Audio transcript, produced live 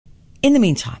In the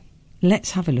meantime,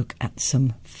 let's have a look at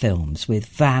some films with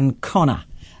Van Connor,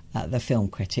 the film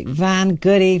critic. Van,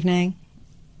 good evening.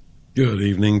 Good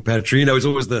evening, Petrie. You know, it's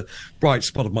always the bright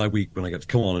spot of my week when I get to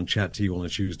come on and chat to you on a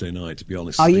Tuesday night, to be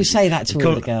honest. Oh, you say that to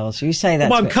all the girls. You say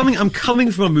that I'm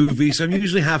coming from a movie, so I'm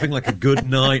usually having like a good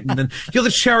night, and then you're the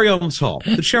cherry on top.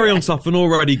 The cherry on top of an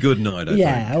already good night, I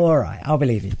think. All right. I'll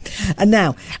believe you. And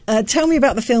now, tell me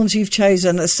about the films you've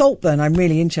chosen. Saltburn, I'm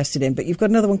really interested in, but you've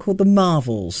got another one called The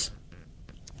Marvels.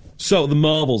 So, The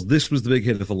Marvels, this was the big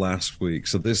hit of the last week.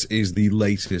 So this is the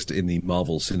latest in the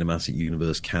Marvel Cinematic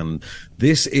Universe canon.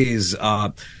 This is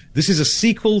a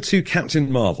sequel to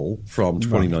Captain Marvel from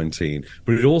 2019,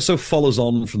 but it also follows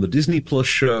on from the Disney Plus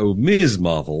show Ms.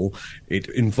 Marvel. It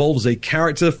involves a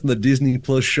character from the Disney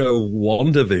Plus show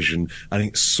WandaVision, and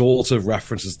it sort of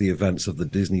references the events of the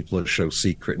Disney Plus show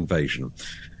Secret Invasion,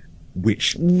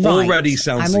 which already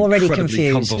sounds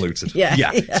incredibly convoluted.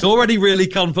 Yeah, it's already really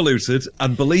convoluted,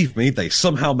 and believe me, they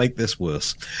somehow make this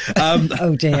worse.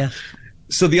 Oh dear.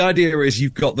 So the idea is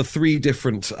you've got the three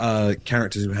different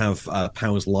characters who have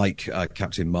powers like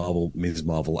Captain Marvel, Ms.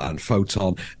 Marvel, and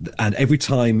Photon, and every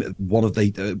time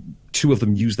two of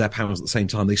them use their powers at the same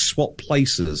time, they swap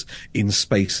places in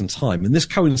space and time. And this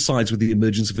coincides with the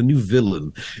emergence of a new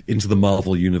villain into the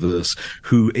Marvel universe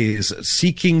who is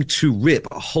seeking to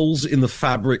rip holes in the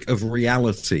fabric of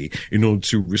reality in order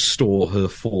to restore her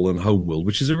fallen homeworld,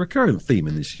 which is a recurrent theme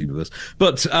in this universe.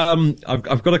 But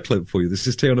I've got a clip for you. This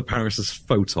is Tiona Paris's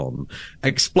Photon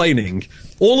explaining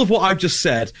all of what I've just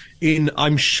said in,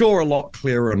 I'm sure, a lot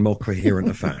clearer and more coherent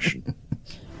a fashion.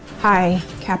 Hi,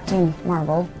 Captain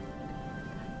Marvel.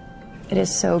 It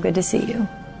is so good to see you,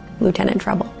 Lieutenant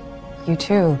Trouble. You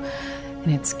too.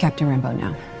 And it's Captain Rambo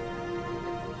now.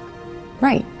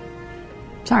 Right.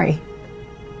 Sorry.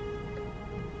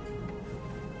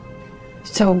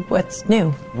 So what's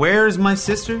new? Where's my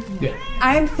sister? Yeah.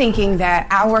 I'm thinking that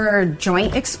our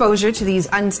joint exposure to these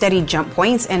unsteady jump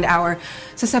points and our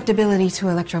susceptibility to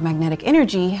electromagnetic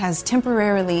energy has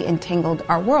temporarily entangled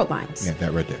our world lines. Yeah,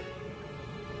 that right there.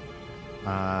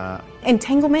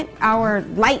 Entanglement, our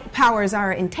light powers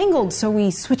are entangled, so we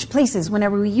switch places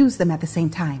whenever we use them at the same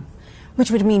time.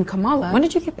 Which would mean, Kamala... When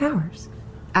did you get powers?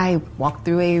 I walked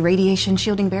through a radiation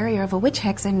shielding barrier of a witch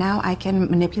hex, and now I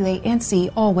can manipulate and see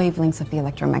all wavelengths of the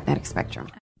electromagnetic spectrum.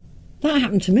 That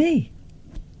happened to me.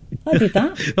 I did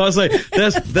that. I was like,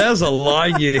 there's a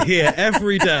line you hear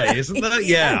every day, isn't there?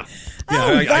 Yeah.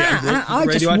 I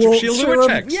just walked through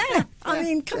I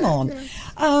mean, come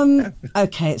on.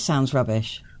 Okay, it sounds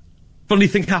rubbish. Funny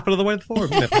thing happened on the way to the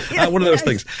forum. One of those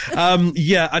things.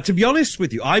 To be honest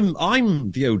with you,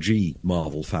 I'm the OG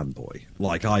Marvel fanboy.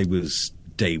 Like, I was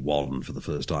day one for the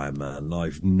first Iron Man, and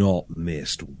I've not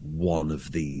missed one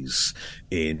of these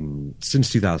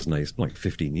since 2008. It's like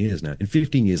 15 years now. In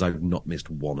 15 years, I've not missed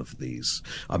one of these.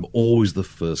 I'm always the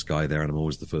first guy there, and I'm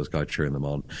always the first guy cheering them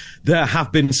on. There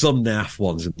have been some naff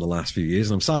ones in the last few years,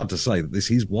 and I'm sad to say that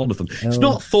this is one of them. Oh. It's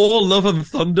not Thor Love and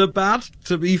Thunder bad,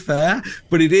 to be fair,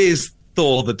 but it is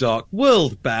Thor the Dark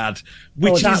World bad.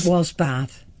 Which was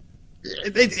bad.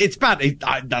 It's bad.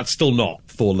 That's still not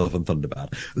Thor Love and Thunder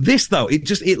bad. This, though,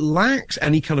 it lacks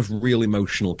any kind of real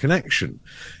emotional connection.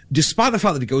 Despite the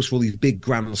fact that it goes for all these big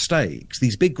grand stakes,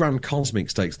 these big grand cosmic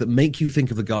stakes that make you think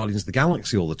of the Guardians of the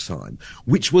Galaxy all the time,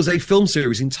 which was a film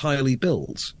series entirely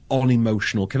built on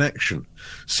emotional connection.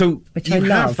 So you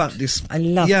have that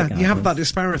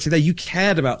disparity there. You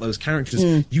cared about those characters.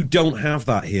 You don't have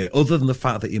that here, other than the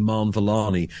fact that Iman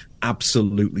Vellani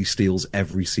absolutely steals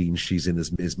every scene she's in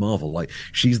as Ms. Marvel. Like,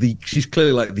 she's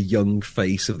clearly like the young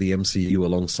face of the MCU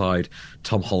alongside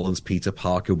Tom Holland's Peter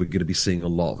Parker. We're going to be seeing a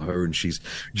lot of her, and she's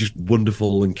just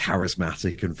wonderful and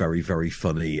charismatic and very, very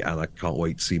funny, and I can't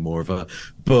wait to see more of her.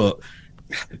 But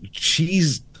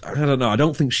I don't know, I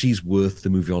don't think she's worth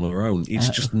the movie on her own. It's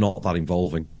just not that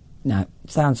involving. No,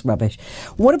 sounds rubbish.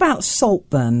 What about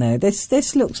Saltburn, though?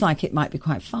 This looks like it might be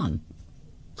quite fun.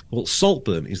 Well,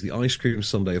 Saltburn is the ice cream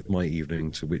sundae of my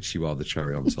evening, to which you are the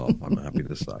cherry on top, I'm happy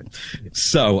to say.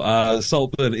 So,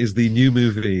 Saltburn is the new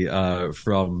movie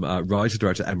from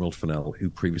writer-director Emerald Fennell, who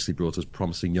previously brought us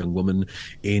Promising Young Woman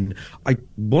in, I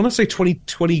want to say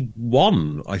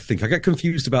 2021, I think. I get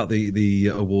confused about the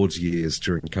awards years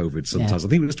during COVID sometimes. Yeah. I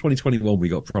think it was 2021 we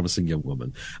got Promising Young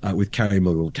Woman with Carey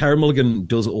Mulligan. Carey Mulligan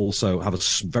does also have a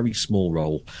very small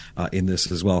role in this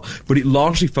as well, but it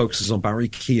largely focuses on Barry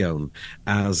Keoghan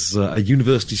as a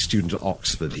university student at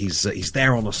Oxford. He's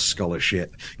there on a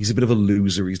scholarship. He's a bit of a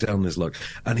loser. He's down on his luck,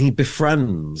 and he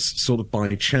befriends, sort of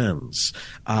by chance,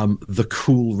 the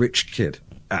cool rich kid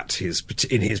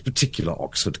in his particular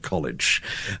Oxford college.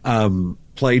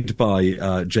 played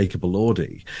by Jacob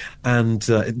Elordi, and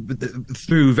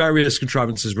through various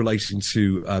contrivances relating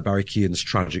to Barry Keoghan's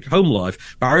tragic home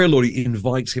life, Barry Elordi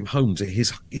invites him home to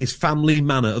his family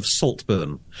manor of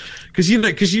Saltburn, because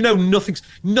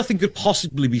nothing could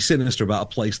possibly be sinister about a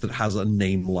place that has a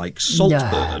name like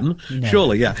Saltburn. No.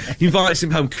 Surely, yeah. He invites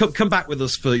him home. Come back with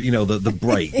us for the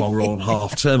break while we're on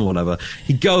half term or whatever.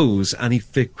 He goes and he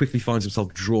quickly finds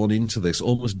himself drawn into this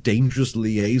almost dangerous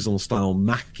liaison style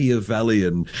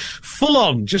Machiavellian, full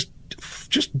on just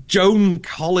Joan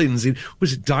Collins in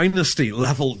Dynasty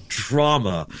level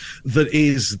drama that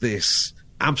is this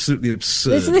absolutely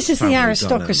absurd. This is the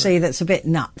aristocracy that's a bit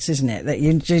nuts, isn't it? That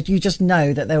you just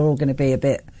know that they're all going to be a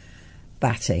bit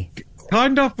batty.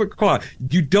 Kind of, but quite.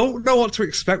 You don't know what to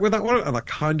expect with that one, and I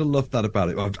kind of love that about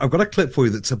it. I've got a clip for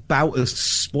you that's about as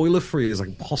spoiler-free as I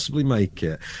can possibly make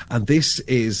it, and this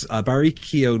is Barry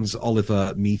Keoghan's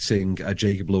Oliver meeting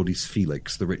Jacob Elordi's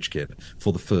Felix, the rich kid,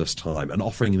 for the first time, and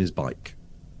offering him his bike.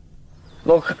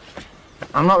 Look,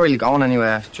 I'm not really going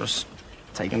anywhere, just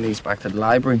taking these back to the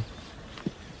library.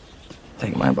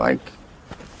 Take my bike.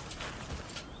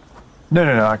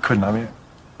 No, I couldn't. I mean,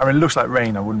 it looks like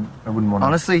rain. I wouldn't want to.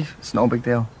 Honestly, it's no big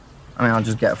deal. I mean, I'll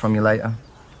just get it from you later.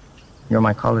 You're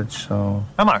my college, so...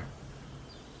 Am I?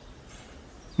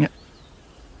 Yeah.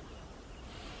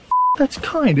 That's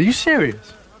kind. Are you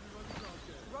serious?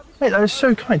 Mate, that is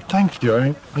so kind. Thank you. I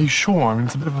mean, are you sure? I mean,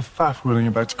 it's a bit of a faff wheeling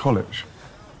you back to college.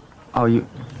 Oh, you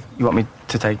want me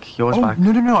to take yours back?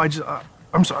 No.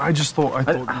 I'm sorry. I just thought...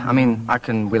 I mean, I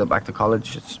can wheel it back to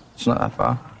college. It's not that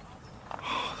far.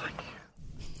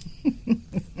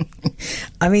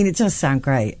 I mean, it does sound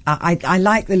great. I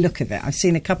like the look of it. I've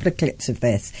seen a couple of clips of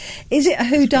this. Is it a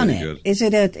whodunit? Is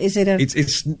it a?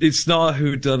 It's not a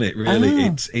whodunit, really.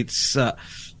 Oh.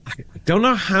 I don't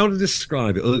know how to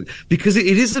describe it, because it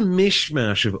is a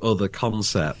mishmash of other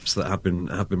concepts that have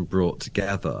been brought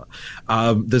together.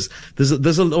 There's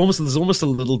almost a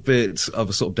little bit of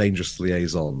a sort of Dangerous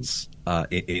Liaisons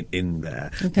in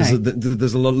there. Okay.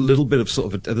 There's a little bit of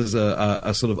sort of there's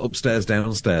a sort of upstairs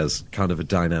downstairs kind of a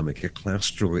dynamic, a class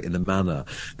struggle in the manor.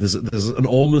 There's an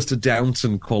almost a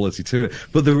Downton quality to it,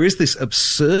 but there is this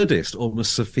absurdist,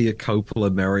 almost Sophia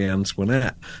Coppola, Marie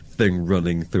Antoinette thing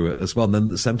running through it as well. And then at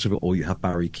the centre of it all, you have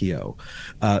Barry Keoghan.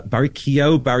 Barry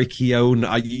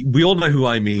Keoghan. We all know who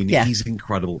I mean. Yeah. He's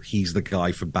incredible. He's the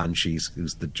guy from Banshees,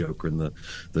 who's the Joker in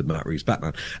the Matt Reeves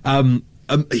Batman.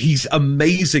 He's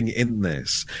amazing in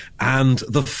this, and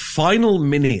the final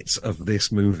minutes of this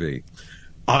movie,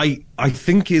 I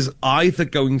think, is either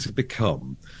going to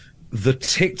become the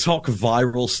TikTok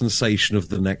viral sensation of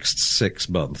the next 6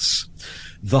 months,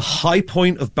 the high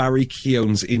point of Barry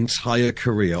Keoghan's entire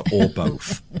career, or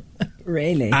both.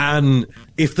 Really? And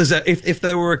if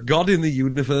there were a god in the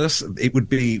universe, it would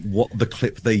be what the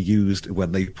clip they used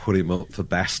when they put him up for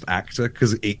Best Actor,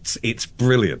 because it's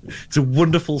brilliant. It's a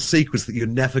wonderful sequence that you're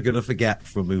never going to forget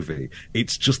from a movie.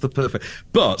 It's just the perfect.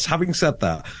 But having said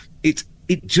that, it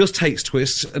just takes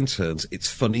twists and turns.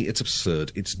 It's funny, it's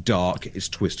absurd, it's dark, it's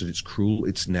twisted, it's cruel,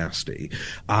 it's nasty.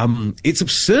 It's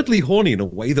absurdly horny in a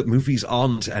way that movies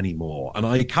aren't anymore, and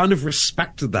I kind of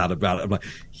respected that about it. I'm like,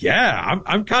 yeah,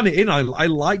 I'm kind of in. I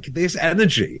like this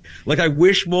energy. Like, I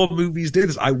wish more movies did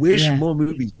this. I wish more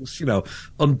movies just,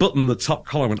 unbutton the top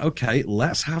collar and went, okay,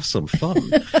 let's have some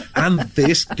fun. And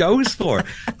this goes for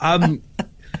it.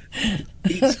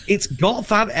 It's got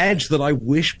that edge that I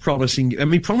wish Promising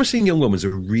Young Woman is a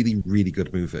really, really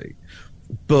good movie,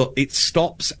 but it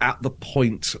stops at the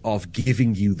point of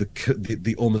giving you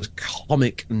the almost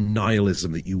comic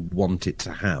nihilism that you want it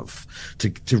to have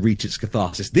to reach its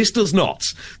catharsis. This does not.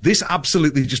 This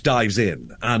absolutely just dives in,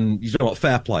 and you know what?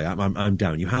 Fair play. I'm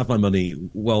down. You have my money.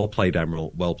 Well played,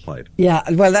 Emerald. Well played. Yeah.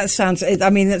 Well, that sounds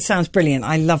brilliant.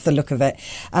 I love the look of it,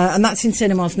 and that's in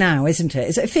cinemas now, isn't it?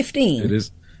 Is it 15? It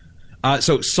is.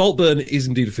 So Saltburn is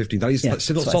indeed a 15. That is,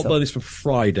 Saltburn is for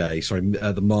Friday. Sorry,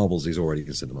 the Marvels is already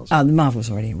in cinemas. Oh, the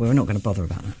Marvels already. We're not going to bother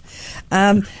about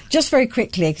that. Just very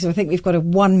quickly, because I think we've got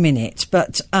 1 minute,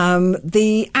 but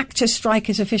the actors' strike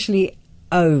is officially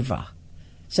over.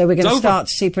 So we're going to start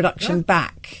to see production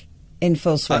back in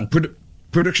full swing.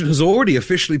 Production has already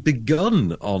officially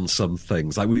begun on some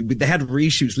things. Like they had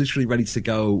reshoots literally ready to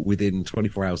go within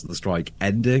 24 hours of the strike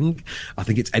ending. I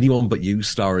think it's Anyone But You,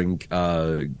 starring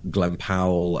Glenn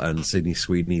Powell and Sydney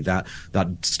Sweeney, that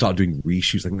started doing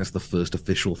reshoots. I think that's the first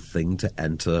official thing to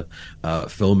enter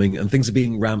filming, and things are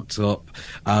being ramped up.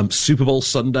 Super Bowl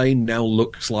Sunday now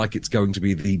looks like it's going to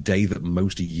be the day that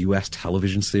most US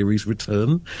television series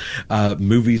return.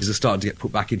 Movies are starting to get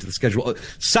put back into the schedule.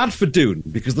 Sad for Dune,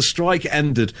 because the strike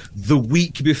ended the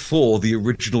week before the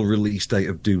original release date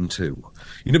of Dune 2.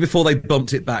 You know, before they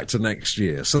bumped it back to next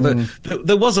year. So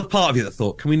there was a part of you that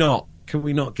thought, can we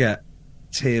not get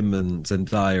Tim and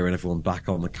Zendaya and everyone back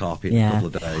on the carpet in a couple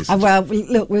of days? Well,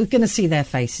 look, we're going to see their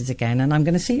faces again, and I'm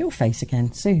going to see your face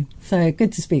again soon. So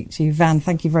good to speak to you, Van.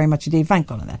 Thank you very much indeed. Van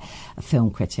Connor there, a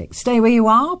film critic. Stay where you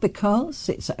are, because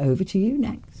it's over to you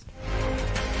next.